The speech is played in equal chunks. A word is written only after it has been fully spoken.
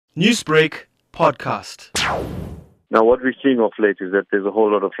Newsbreak Podcast. Now, what we're seeing of late is that there's a whole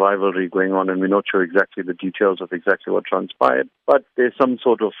lot of rivalry going on, and we're not sure exactly the details of exactly what transpired. But there's some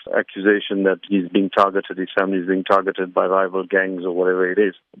sort of accusation that he's being targeted, his family is being targeted by rival gangs or whatever it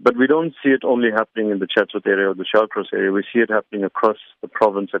is. But we don't see it only happening in the Chatsworth area or the Shallcross area. We see it happening across the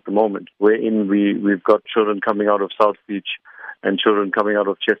province at the moment, wherein we've got children coming out of South Beach and children coming out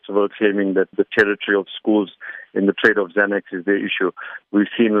of Chesterville claiming that the territory of schools in the trade of Xanax is their issue. We've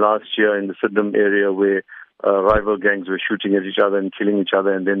seen last year in the Sydenham area where rival gangs were shooting at each other and killing each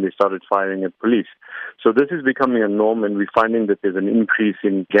other, and then they started firing at police. So this is becoming a norm, and we're finding that there's an increase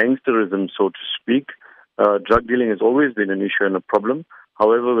in gangsterism, so to speak. Drug dealing has always been an issue and a problem.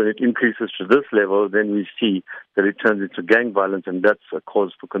 However, when it increases to this level, then we see that it turns into gang violence, and that's a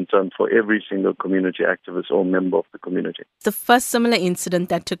cause for concern for every single community activist or member of the community. The first similar incident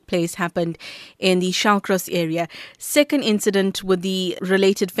that took place happened in the Shallcross area. Second incident with the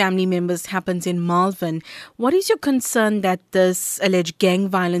related family members happens in Malvern. What is your concern that this alleged gang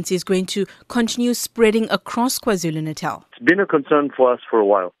violence is going to continue spreading across KwaZulu-Natal? It's been a concern for us for a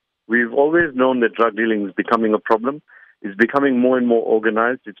while. We've always known that drug dealing is becoming a problem. It's becoming more and more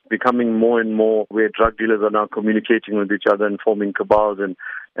organized. It's becoming more and more where drug dealers are now communicating with each other and forming cabals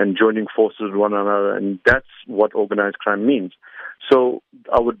and joining forces with one another. And that's what organized crime means. So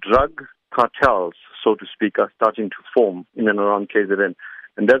our drug cartels, so to speak, are starting to form in and around KZN.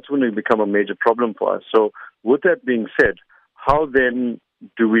 And that's when it become a major problem for us. So with that being said, how then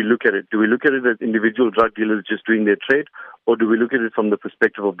do we look at it? Do we look at it as individual drug dealers just doing their trade? Or do we look at it from the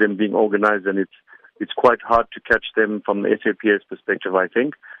perspective of them being organized, and it's quite hard to catch them from the SAPS perspective, I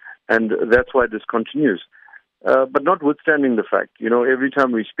think, and that's why this continues. But notwithstanding the fact, every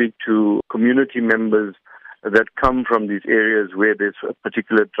time we speak to community members that come from these areas where there's a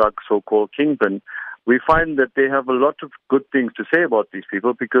particular drug so-called kingpin, we find that they have a lot of good things to say about these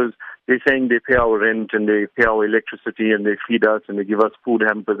people because they're saying they pay our rent and they pay our electricity and they feed us and they give us food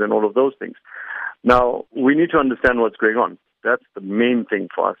hampers and all of those things. Now, we need to understand what's going on. That's the main thing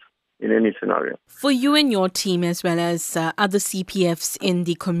for us in any scenario. For you and your team, as well as other CPFs in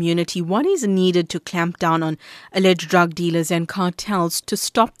the community, what is needed to clamp down on alleged drug dealers and cartels to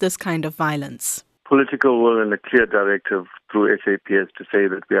stop this kind of violence? Political will and a clear directive through SAPS to say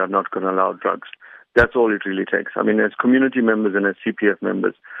that we are not going to allow drugs. That's all it really takes. I mean, as community members and as CPF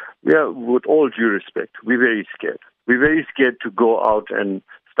members, we are, with all due respect, we're very scared. We're very scared to go out and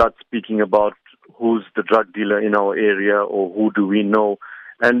start speaking about who's the drug dealer in our area or who do we know.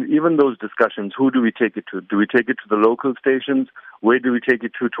 And even those discussions, who do we take it to? Do we take it to the local stations? Where do we take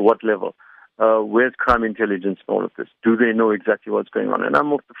it to what level? Where's crime intelligence in all of this? Do they know exactly what's going on? And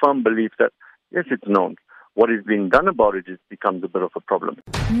I'm of the firm belief that, yes, it's known. What is being done about it becomes a bit of a problem.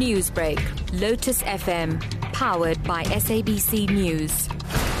 Newsbreak, Lotus FM, powered by SABC News.